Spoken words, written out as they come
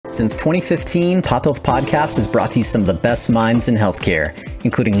Since 2015, Pop Health Podcast has brought to you some of the best minds in healthcare,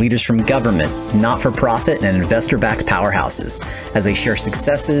 including leaders from government, not-for-profit, and investor-backed powerhouses, as they share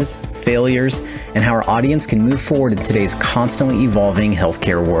successes, failures, and how our audience can move forward in today's constantly evolving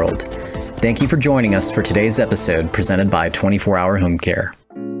healthcare world. Thank you for joining us for today's episode presented by 24 Hour Home Care.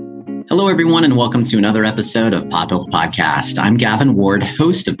 Hello, everyone, and welcome to another episode of Pop Health Podcast. I'm Gavin Ward,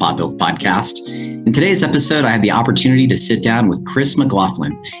 host of Pop Health Podcast. In today's episode, I had the opportunity to sit down with Chris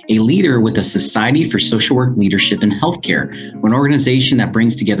McLaughlin, a leader with the Society for Social Work Leadership in Healthcare, an organization that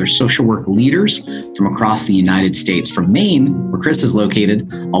brings together social work leaders from across the United States, from Maine, where Chris is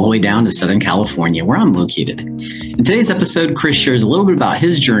located, all the way down to Southern California, where I'm located. In today's episode, Chris shares a little bit about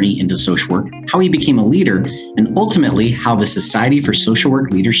his journey into social work, how he became a leader, and ultimately how the Society for Social Work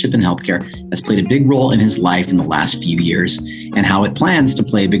Leadership in Healthcare has played a big role in his life in the last few years, and how it plans to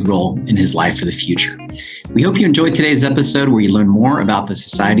play a big role in his life for the future. We hope you enjoyed today's episode, where you learn more about the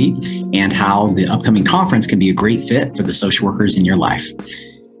society and how the upcoming conference can be a great fit for the social workers in your life.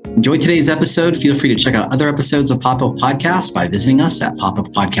 Enjoy today's episode. Feel free to check out other episodes of Pop Health Podcast by visiting us at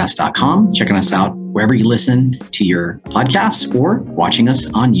pophealthpodcast.com, checking us out wherever you listen to your podcasts, or watching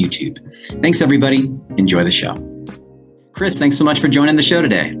us on YouTube. Thanks, everybody. Enjoy the show. Chris, thanks so much for joining the show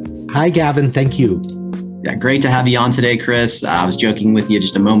today. Hi, Gavin. Thank you. Yeah, great to have you on today, Chris. I was joking with you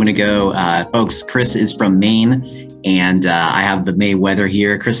just a moment ago. Folks, Chris is from Maine, and I have the May weather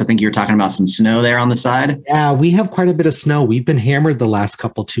here. Chris, I think you were talking about some snow there on the side. Yeah, we have quite a bit of snow. We've been hammered the last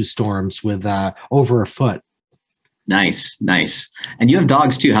two storms with over a foot. Nice. And you have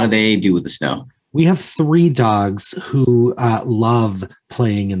dogs too. How do they do with the snow? We have 3 dogs who love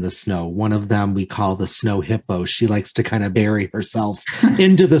playing in the snow. One of them we call the snow hippo. She likes to kind of bury herself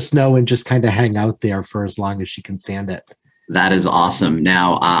into the snow and just kind of hang out there for as long as she can stand it. That is awesome.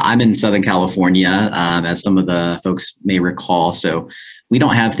 Now, I'm in Southern California, as some of the folks may recall. So we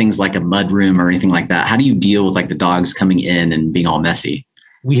don't have things like a mud room or anything like that. How do you deal with like the dogs coming in and being all messy?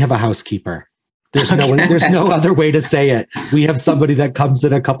 We have a housekeeper. There's no other way to say it. We have somebody that comes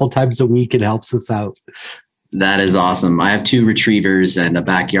in a couple times a week and helps us out. That is awesome. I have 2 retrievers and a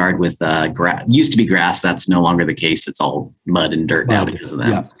backyard with used to be grass. That's no longer the case. It's all mud and dirt now because of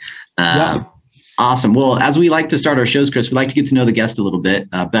them. Yeah. Awesome. Well, as we like to start our shows, Chris, we like to get to know the guest a little bit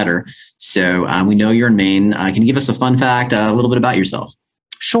better. So we know you're in Maine. Can you give us a fun fact, a little bit about yourself?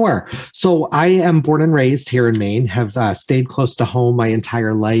 Sure. So I am born and raised here in Maine, have stayed close to home my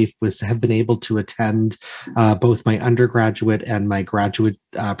entire life, have been able to attend both my undergraduate and my graduate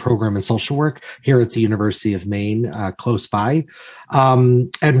program in social work here at the University of Maine, close by,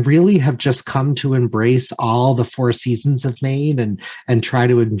 and really have just come to embrace all the 4 seasons of Maine and try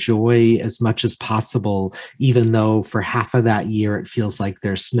to enjoy as much as possible, even though for half of that year it feels like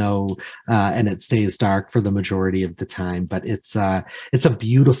there's snow and it stays dark for the majority of the time. But it's a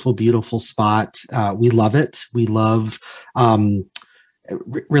beautiful, beautiful spot. We love it. We love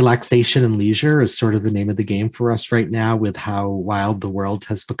relaxation and leisure is sort of the name of the game for us right now with how wild the world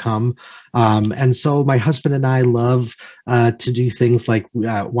has become. And so my husband and I love to do things like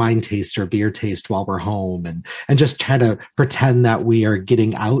wine taste or beer taste while we're home and just try to pretend that we are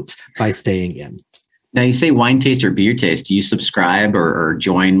getting out by staying in. Now, you say wine taste or beer taste. Do you subscribe or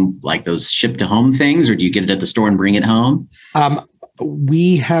join like those ship to home things, or do you get it at the store and bring it home?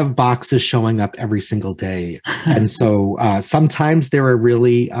 We have boxes showing up every single day. And so sometimes there are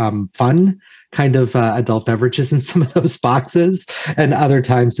really fun kind of adult beverages in some of those boxes. And other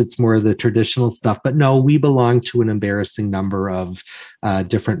times it's more of the traditional stuff. But no, we belong to an embarrassing number of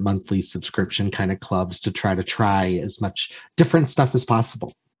different monthly subscription kind of clubs to try as much different stuff as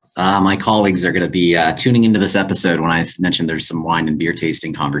possible. My colleagues are going to be tuning into this episode when I mentioned there's some wine and beer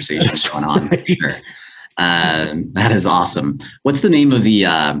tasting conversations going on. For sure. That is awesome. What's the name of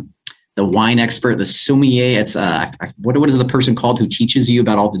the wine expert, the sommelier? It's what is the person called who teaches you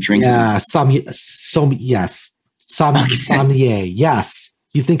about all the drinks? Yeah, sommelier. Yes,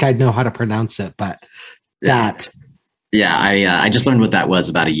 you think I'd know how to pronounce it, but that. Yeah, I just learned what that was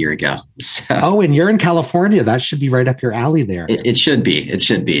about a year ago. So, oh, and you're in California. That should be right up your alley there. It should be. It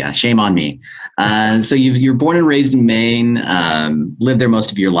should be. Shame on me. So you're born and raised in Maine, lived there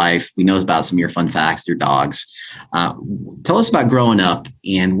most of your life. We know about some of your fun facts, your dogs. Tell us about growing up,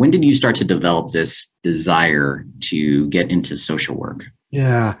 and when did you start to develop this desire to get into social work?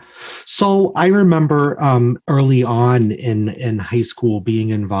 Yeah. So I remember early on in high school being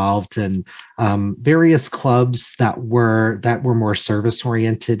involved in various clubs that were more service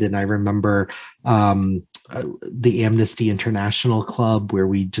oriented. And I remember the Amnesty International Club, where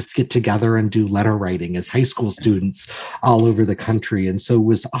we just get together and do letter writing as high school students all over the country. And so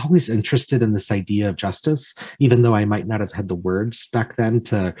was always interested in this idea of justice, even though I might not have had the words back then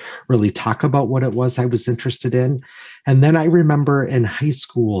to really talk about what it was I was interested in. And then I remember in high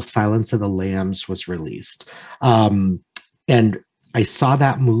school, Silence of the Lambs was released. And I saw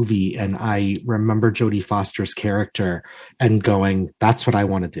that movie and I remember Jodie Foster's character and going, that's what I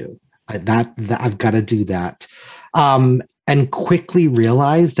want to do. I've got to do that. And quickly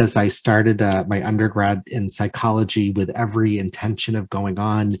realized as I started my undergrad in psychology with every intention of going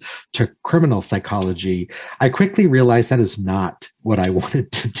on to criminal psychology, I quickly realized that is not what I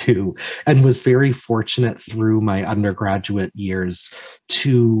wanted to do, and was very fortunate through my undergraduate years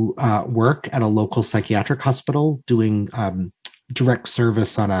to work at a local psychiatric hospital doing direct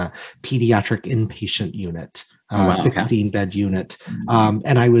service on a pediatric inpatient unit. 16-bed unit.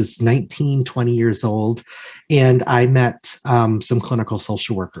 And I was 19, 20 years old. And I met some clinical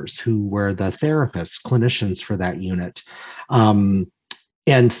social workers who were the therapists, clinicians for that unit.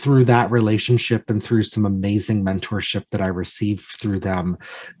 And through that relationship and through some amazing mentorship that I received through them,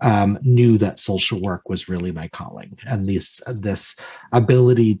 knew that social work was really my calling. And this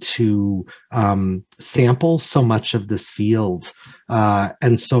ability to sample so much of this field.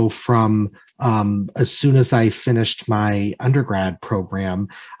 And so from as soon as I finished my undergrad program,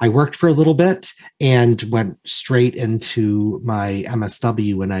 I worked for a little bit and went straight into my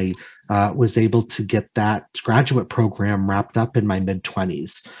MSW, and I was able to get that graduate program wrapped up in my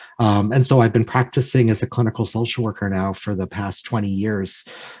mid-20s. And so I've been practicing as a clinical social worker now for the past 20 years,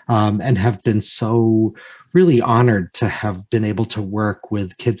 and have been so really honored to have been able to work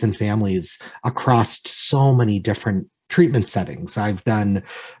with kids and families across so many different treatment settings. I've done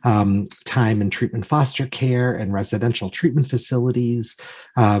time in treatment foster care and residential treatment facilities,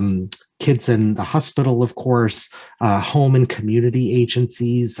 kids in the hospital, of course, home and community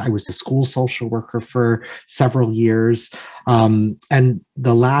agencies. I was a school social worker for several years. And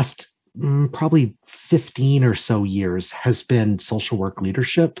the last probably 15 or so years has been social work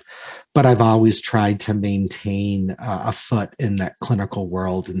leadership, but I've always tried to maintain a foot in that clinical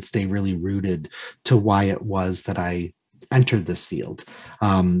world and stay really rooted to why it was that I entered this field.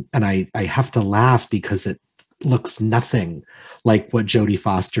 And I have to laugh because it looks nothing like what Jodie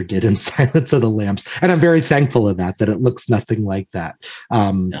Foster did in Silence of the Lambs. And I'm very thankful of that it looks nothing like that.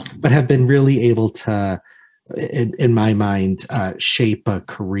 But have been really able to, in my mind, shape a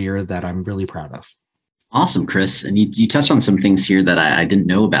career that I'm really proud of. Awesome, Chris. And you touched on some things here that I didn't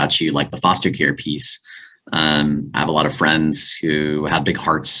know about you, like the foster care piece. I have a lot of friends who have big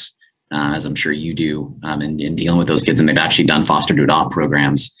hearts, as I'm sure you do, in dealing with those kids. And they've actually done foster to adopt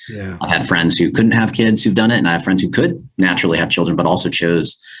programs. Yeah. I've had friends who couldn't have kids who've done it. And I have friends who could naturally have children, but also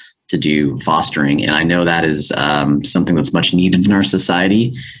chose to do fostering. And I know that is something that's much needed in our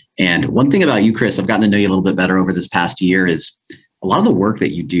society. And one thing about you, Chris, I've gotten to know you a little bit better over this past year, is a lot of the work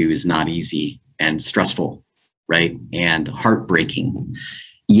that you do is not easy and stressful, right? And heartbreaking.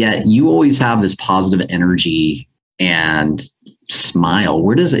 Yet you always have this positive energy and smile.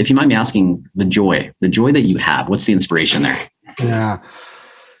 Where does, if you mind me asking, the joy that you have, what's the inspiration there? Yeah.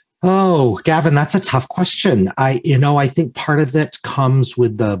 Oh, Gavin, that's a tough question. I think part of it comes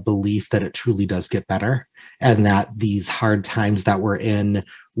with the belief that it truly does get better, and that these hard times that we're in,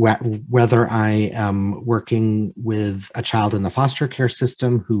 whether I am working with a child in the foster care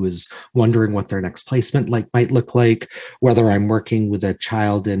system who is wondering what their next placement might look like, whether I'm working with a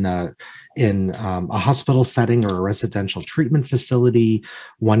child in a hospital setting or a residential treatment facility,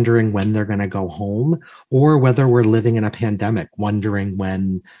 wondering when they're going to go home, or whether we're living in a pandemic, wondering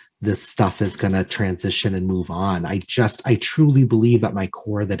when this stuff is going to transition and move on. I truly believe at my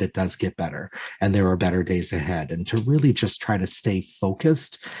core that it does get better and there are better days ahead. And to really just try to stay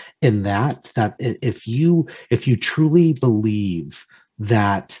focused in that if you truly believe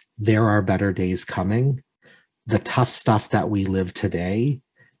that there are better days coming, the tough stuff that we live today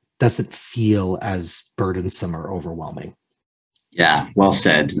doesn't feel as burdensome or overwhelming. Yeah, well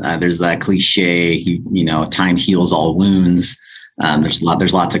said. There's that cliche, time heals all wounds. There's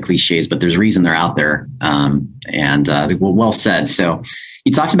lots of cliches, but there's a reason they're out there. Well said. So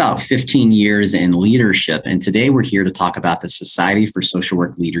you talked about 15 years in leadership, and today we're here to talk about the Society for Social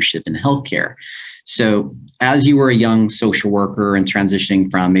Work Leadership in Healthcare. So as you were a young social worker and transitioning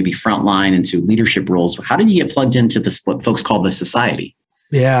from maybe frontline into leadership roles, how did you get plugged into this, what folks call the society?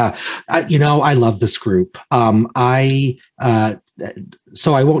 Yeah, I love this group.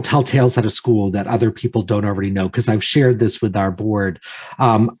 So I won't tell tales at a school that other people don't already know, because I've shared this with our board.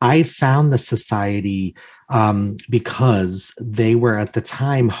 I found the society because they were at the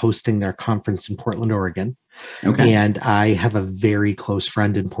time hosting their conference in Portland, Oregon. Okay. And I have a very close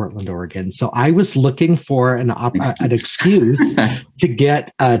friend in Portland, Oregon. So I was looking for an excuse to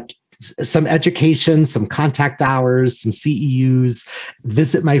get some education, some contact hours, some CEUs,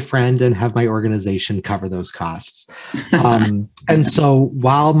 visit my friend and have my organization cover those costs. And so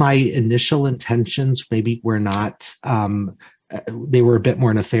while my initial intentions maybe were not, they were a bit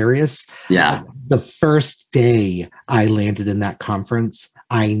more nefarious. Yeah. The first day I landed in that conference,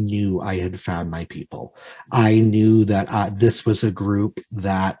 I knew I had found my people. I knew that this was a group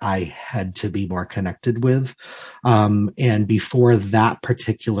that I had to be more connected with. And before that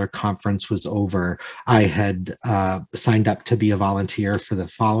particular conference was over, I had signed up to be a volunteer for the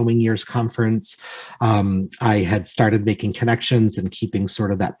following year's conference. I had started making connections and keeping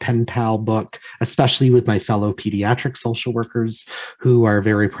sort of that pen pal book, especially with my fellow pediatric social workers who are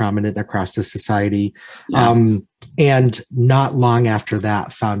very prominent across the society. Yeah. And not long after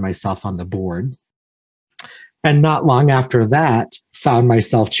that, found myself on the board. And not long after that, found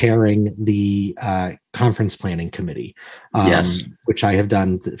myself chairing the conference planning committee, Yes. which I have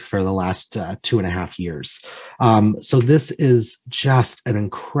done for the last 2.5 years. So this is just an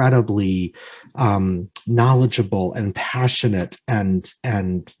incredibly knowledgeable and passionate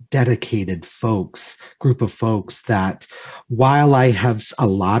and dedicated group of folks that, while I have a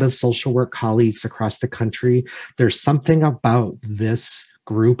lot of social work colleagues across the country, there's something about this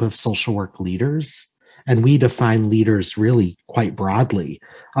group of social work leaders. And we define leaders really quite broadly.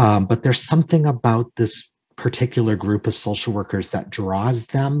 But there's something about this particular group of social workers that draws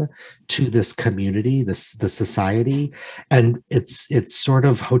them to this community, the society. And it's sort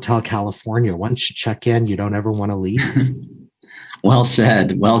of Hotel California. Once you check in, you don't ever want to leave. Well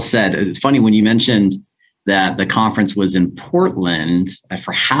said. Well said. It's funny when you mentioned that the conference was in Portland.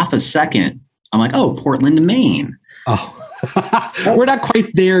 For half a second, I'm like, oh, Portland, Maine. Oh, we're not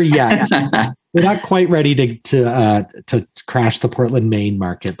quite there yet. We're not quite ready to crash the Portland, Maine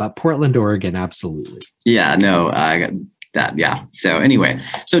market, but Portland, Oregon, absolutely. Yeah, no, I got that. Yeah. So anyway,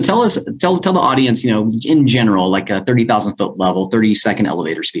 so tell the audience, in general, like a 30,000 foot level, 30-second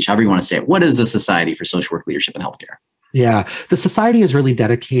elevator speech, however you want to say it. What is the Society for Social Work Leadership in Healthcare? Yeah, the society is really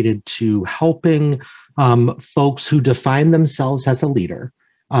dedicated to helping folks who define themselves as a leader.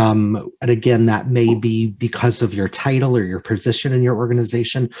 And again, that may be because of your title or your position in your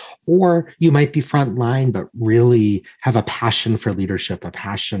organization, or you might be frontline, but really have a passion for leadership, a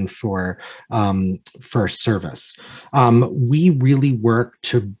passion for service. We really work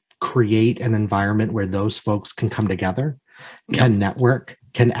to create an environment where those folks can come together, can network,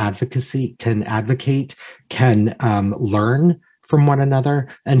 can advocate, can learn from one another,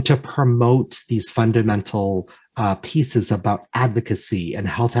 and to promote these fundamental pieces about advocacy and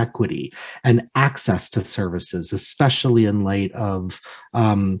health equity and access to services, especially in light of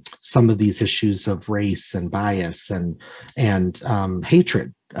some of these issues of race and bias and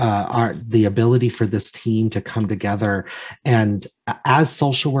hatred. The ability for this team to come together and, as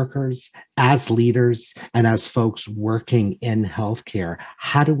social workers, as leaders, and as folks working in healthcare,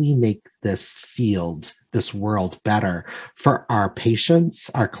 how do we make this field, this world, better for our patients,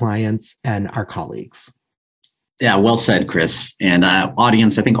 our clients, and our colleagues? Yeah, well said, Chris. And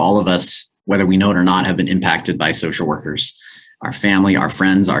audience, I think all of us, whether we know it or not, have been impacted by social workers, our family, our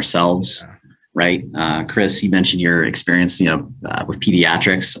friends, ourselves, right? Chris, you mentioned your experience, with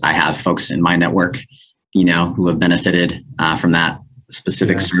pediatrics. I have folks in my network, who have benefited from that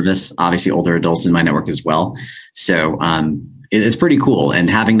specific service. Obviously, older adults in my network as well. So it's pretty cool. And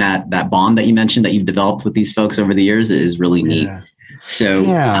having that bond that you mentioned that you've developed with these folks over the years is really neat. So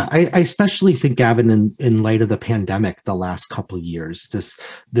yeah, I especially think, Gavin, in light of the pandemic, the last couple of years,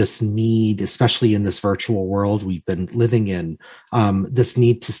 this need, especially in this virtual world we've been living in, this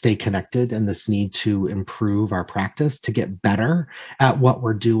need to stay connected and this need to improve our practice, to get better at what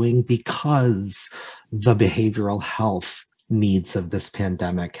we're doing, because the behavioral health needs of this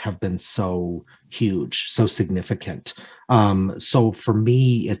pandemic have been so huge, so significant. So for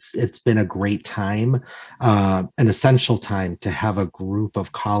me, it's been a great time, an essential time to have a group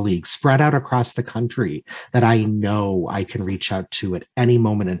of colleagues spread out across the country that I know I can reach out to at any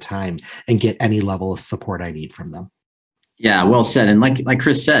moment in time and get any level of support I need from them. Yeah, well said. And like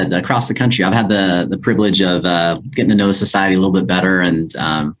Chris said, across the country, I've had the privilege of getting to know the society a little bit better, and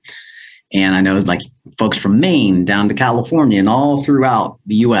I know like folks from Maine down to California and all throughout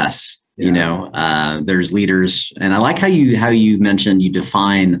the U.S. There's leaders, and I like how you mentioned you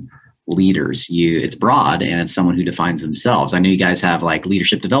define leaders. It's broad, and it's someone who defines themselves. I know you guys have like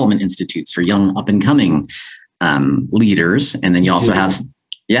leadership development institutes for young up and coming leaders, and then you also have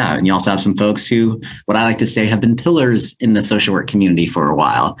Yeah. And you also have some folks who, what I like to say, have been pillars in the social work community for a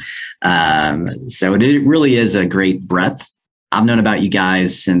while. So it really is a great breadth. I've known about you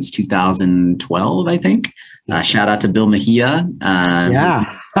guys since 2012, I think. Shout out to Bill Mejia.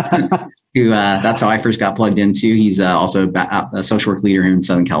 Who that's how I first got plugged into. He's also a social work leader here in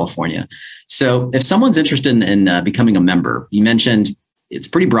Southern California. So if someone's interested in becoming a member, you mentioned it's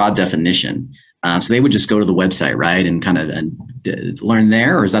pretty broad definition. So they would just go to the website, right? And kind of learn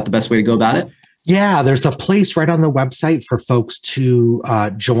there, or is that the best way to go about it? Yeah, there's a place right on the website for folks to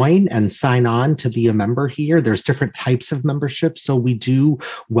join and sign on to be a member here. There's different types of membership. So we do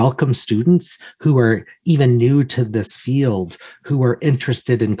welcome students who are even new to this field, who are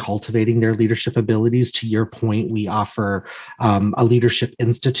interested in cultivating their leadership abilities. To your point, we offer a leadership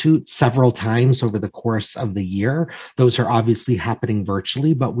institute several times over the course of the year. Those are obviously happening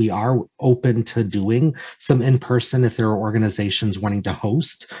virtually, but we are open to doing some in-person if there are organizations wanting to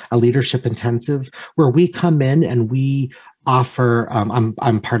host a leadership intensive, where we come in and we offer,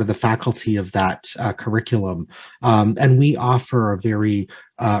 I'm part of the faculty of that curriculum, and we offer a very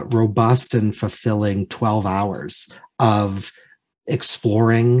robust and fulfilling 12 hours of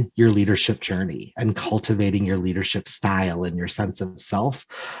exploring your leadership journey and cultivating your leadership style and your sense of self.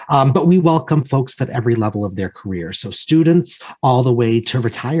 But we welcome folks at every level of their career. So students all the way to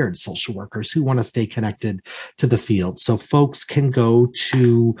retired social workers who want to stay connected to the field. So folks can go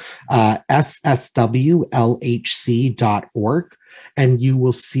to sswlhc.org. And you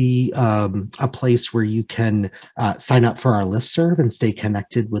will see a place where you can sign up for our listserv and stay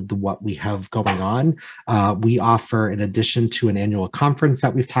connected with what we have going on. We offer, in addition to an annual conference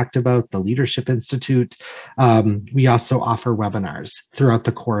that we've talked about, the Leadership Institute, we also offer webinars throughout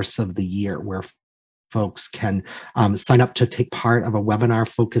the course of the year where folks can sign up to take part of a webinar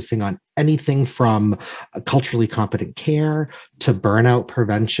focusing on anything from culturally competent care to burnout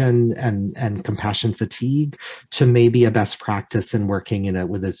prevention and compassion fatigue to maybe a best practice in working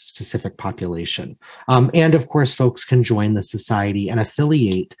with a specific population. And of course, folks can join the society and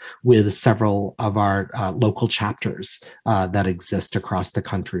affiliate with several of our local chapters that exist across the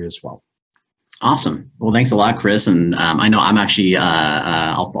country as well. Awesome. Well, thanks a lot, Chris. And I know I'm actually,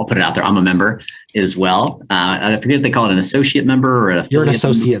 I'll put it out there, I'm a member as well. I forget if they call it an associate member or an affiliate. You're an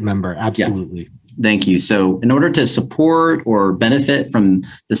associate member. Absolutely. Yeah. Thank you. So in order to support or benefit from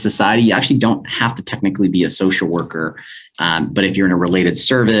the society, you actually don't have to technically be a social worker. But if you're in a related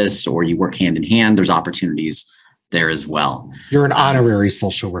service or you work hand in hand, there's opportunities there as well. You're an honorary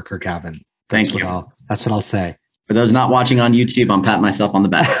social worker, Gavin. Thank you. That's what I'll say. For those not watching on YouTube, I'm patting myself on the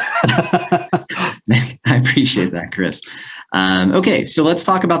back. I appreciate that, Chris. Okay, so let's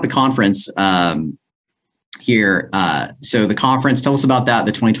talk about the conference here. So the conference, tell us about that,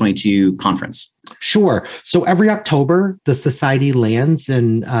 the 2022 conference. Sure. So every October, the Society lands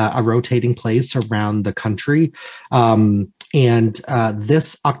in a rotating place around the country. And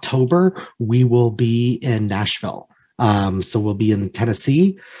this October, we will be in Nashville. So we'll be in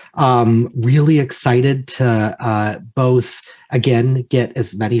Tennessee. Really excited to both, again, get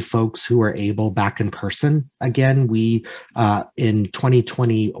as many folks who are able back in person. Again, we, in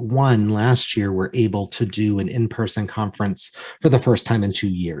 2021, last year, were able to do an in-person conference for the first time in 2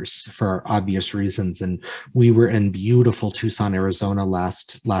 years for obvious reasons. And we were in beautiful Tucson, Arizona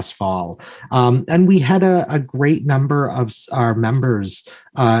last fall. And we had a great number of our members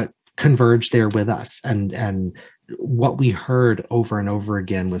converge there with us. And what we heard over and over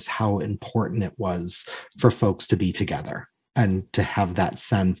again was how important it was for folks to be together and to have that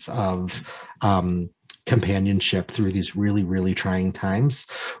sense of companionship through these really, really trying times.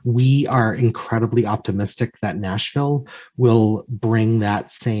 We are incredibly optimistic that Nashville will bring that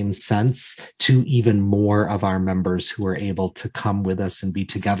same sense to even more of our members who are able to come with us and be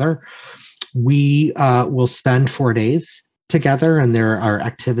together. We will spend 4 days together, and there are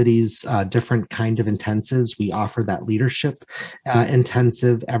activities, different kind of intensives. We offer that leadership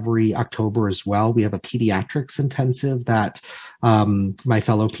intensive every October as well. We have a pediatrics intensive that my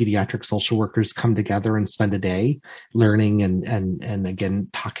fellow pediatric social workers come together and spend a day learning and again,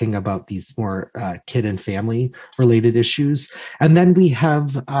 talking about these more kid and family related issues. And then we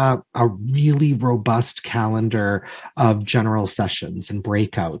have a really robust calendar of general sessions and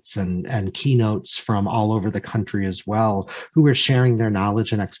breakouts and keynotes from all over the country as well, who are sharing their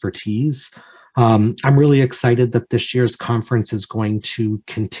knowledge and expertise I'm really excited that this year's conference is going to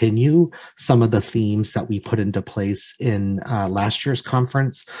continue some of the themes that we put into place in last year's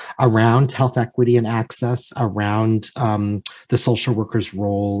conference around health equity and access, around the social worker's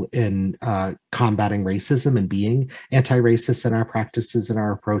role in combating racism and being anti-racist in our practices and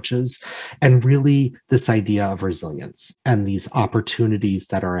our approaches, and really this idea of resilience and these opportunities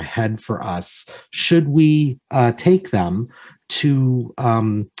that are ahead for us should we take them to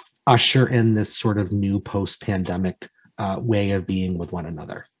usher in this sort of new post-pandemic way of being with one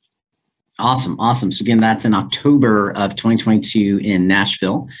another. Awesome. So again, that's in October of 2022 in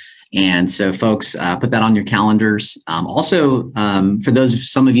Nashville. And so folks, put that on your calendars. Also, for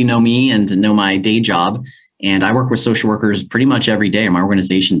those, some of you know me and know my day job, and I work with social workers pretty much every day. My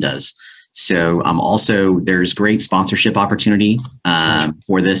organization does. So also there's great sponsorship opportunity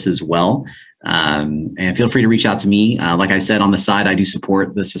for this as well. And feel free to reach out to me. Like I said, on the side, I do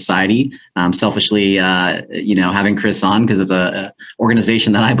support the society. Selfishly, having Chris on because it's a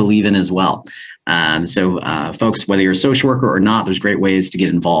organization that I believe in as well. So folks, whether you're a social worker or not, there's great ways to get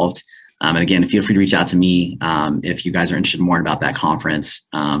involved. And again, feel free to reach out to me if you guys are interested more about that conference.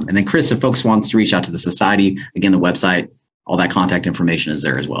 And then Chris, if folks wants to reach out to the society, again, the website, all that contact information is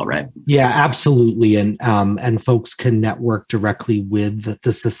there as well, right? Yeah, absolutely. And folks can network directly with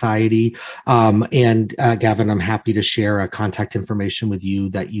the society. And Gavin, I'm happy to share a contact information with you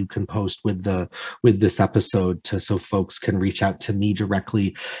that you can post with this episode so folks can reach out to me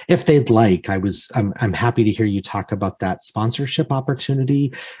directly if they'd like. I'm happy to hear you talk about that sponsorship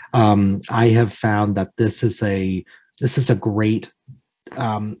opportunity. I have found that this is a great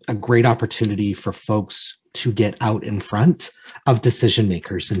opportunity for folks to get out in front of decision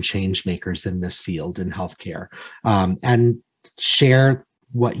makers and change makers in this field in healthcare, and share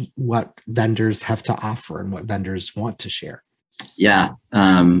what vendors have to offer and what vendors want to share. Yeah.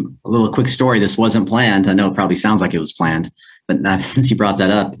 A little quick story. This wasn't planned. I know it probably sounds like it was planned, but since you brought that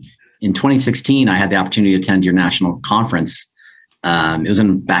up, in 2016, I had the opportunity to attend your national conference. It was in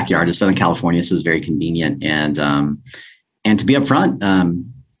the backyard of Southern California, so it was very convenient. And to be upfront,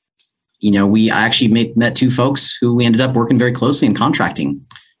 I actually met two folks who we ended up working very closely and contracting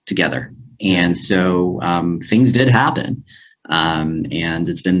together. And so things did happen. And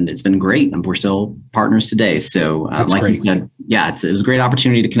it's been great. And we're still partners today. So like you said, it was a great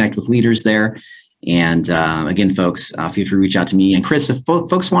opportunity to connect with leaders there. And again, folks, feel free to reach out to me. And Chris, if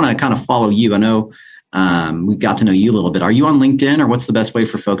folks want to kind of follow you, I know we got to know you a little bit. Are you on LinkedIn, or what's the best way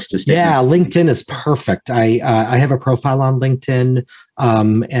for folks to stay? Yeah, LinkedIn is perfect. I have a profile on LinkedIn,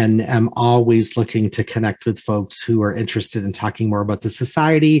 and am always looking to connect with folks who are interested in talking more about the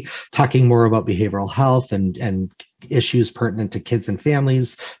society, talking more about behavioral health and issues pertinent to kids and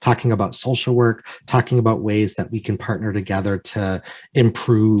families, talking about social work, talking about ways that we can partner together to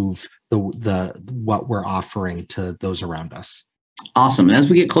improve what we're offering to those around us. Awesome. And as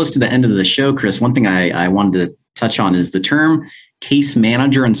we get close to the end of the show, Chris, one thing I wanted to touch on is the term case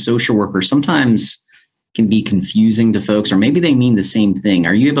manager and social worker sometimes can be confusing to folks, or maybe they mean the same thing.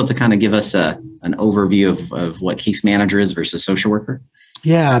 Are you able to kind of give us an overview of what case manager is versus social worker?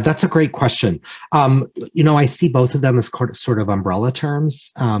 Yeah, that's a great question. I see both of them as sort of umbrella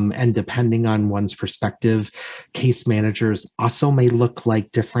terms, and depending on one's perspective, case managers also may look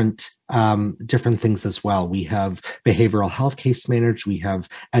like different things as well. We have behavioral health case management, we have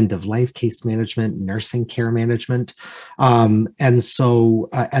end of life case management, nursing care management, and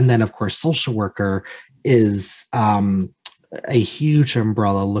then of course social worker is a huge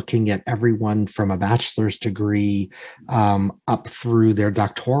umbrella looking at everyone from a bachelor's degree up through their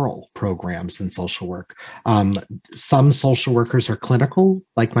doctoral programs in social work. Some social workers are clinical,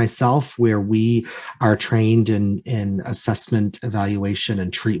 like myself, where we are trained in assessment, evaluation,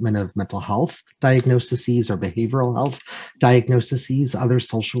 and treatment of mental health diagnoses or behavioral health diagnoses. Other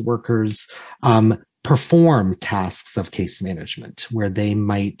social workers perform tasks of case management where they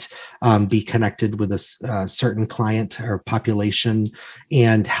might be connected with a certain client or population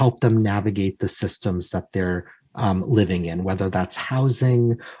and help them navigate the systems that they're living in, whether that's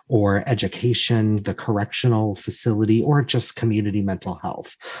housing or education, the correctional facility, or just community mental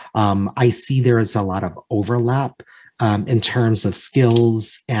health. I see there is a lot of overlap in terms of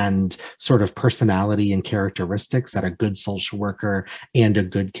skills and sort of personality and characteristics that a good social worker and a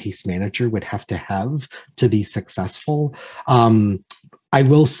good case manager would have to be successful. I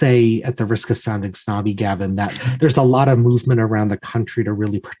will say, at the risk of sounding snobby, Gavin, that there's a lot of movement around the country to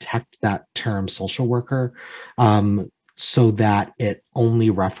really protect that term social worker, so that it only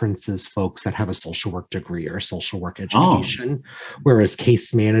references folks that have a social work degree or social work education, whereas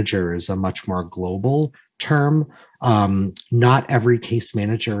case manager is a much more global term. not every case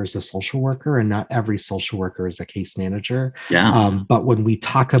manager is a social worker, and not every social worker is a case manager. But when we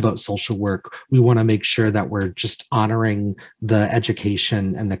talk about social work, we want to make sure that we're just honoring the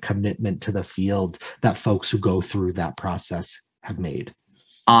education and the commitment to the field that folks who go through that process have made.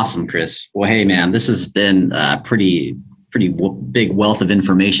 Awesome, Chris. Well, hey, man, this has been a pretty big wealth of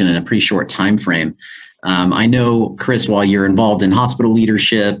information in a pretty short time frame. I know, Chris, while you're involved in hospital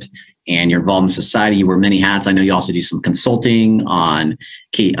leadership and you're involved in society, you wear many hats. I know you also do some consulting on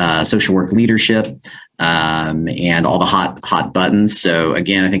social work leadership and all the hot buttons. So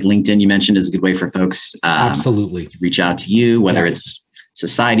again, I think LinkedIn, you mentioned, is a good way for folks absolutely to reach out to you, whether it's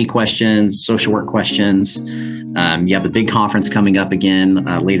society questions, social work questions. You have the big conference coming up again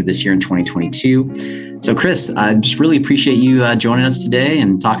later this year in 2022. So Chris, I just really appreciate you joining us today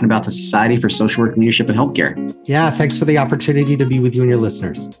and talking about the Society for Social Work Leadership in Healthcare. Yeah, thanks for the opportunity to be with you and your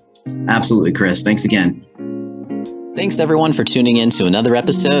listeners. Absolutely, Chris. Thanks again. Thanks everyone for tuning in to another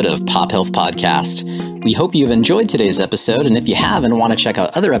episode of Pop Health Podcast. We hope you've enjoyed today's episode, and if you have and want to check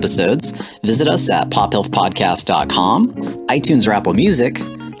out other episodes, visit us at pophealthpodcast.com, iTunes or Apple Music,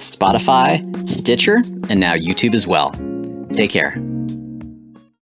 Spotify, Stitcher, and now YouTube as well. Take care.